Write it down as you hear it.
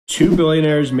Two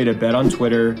billionaires made a bet on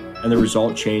Twitter, and the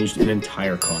result changed an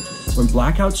entire continent. When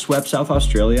blackouts swept South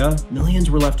Australia, millions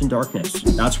were left in darkness.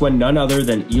 That's when none other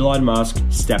than Elon Musk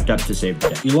stepped up to save the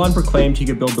day. Elon proclaimed he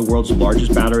could build the world's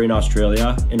largest battery in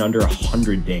Australia in under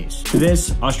 100 days. To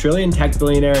this, Australian tech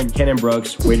billionaire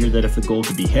Cannon-Brookes wagered that if the goal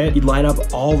could be hit, he'd line up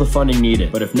all the funding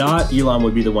needed. But if not, Elon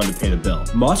would be the one to pay the bill.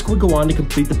 Musk would go on to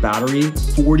complete the battery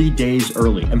 40 days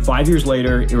early, and 5 years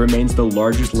later, it remains the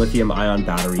largest lithium-ion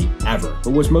battery ever.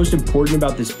 But what's most important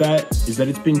about this bet is that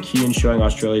it's been key in showing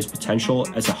Australia's potential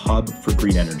as a hub for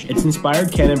green energy. It's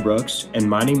inspired Cannon-Brookes and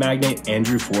mining magnate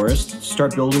Andrew Forrest to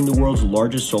start building the world's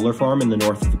largest solar farm in the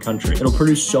north of the country. It'll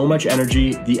produce so much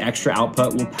energy, the extra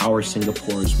output will power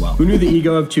Singapore as well. Who knew the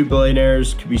ego of two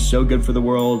billionaires could be so good for the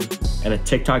world and a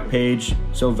TikTok page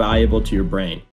so valuable to your brain?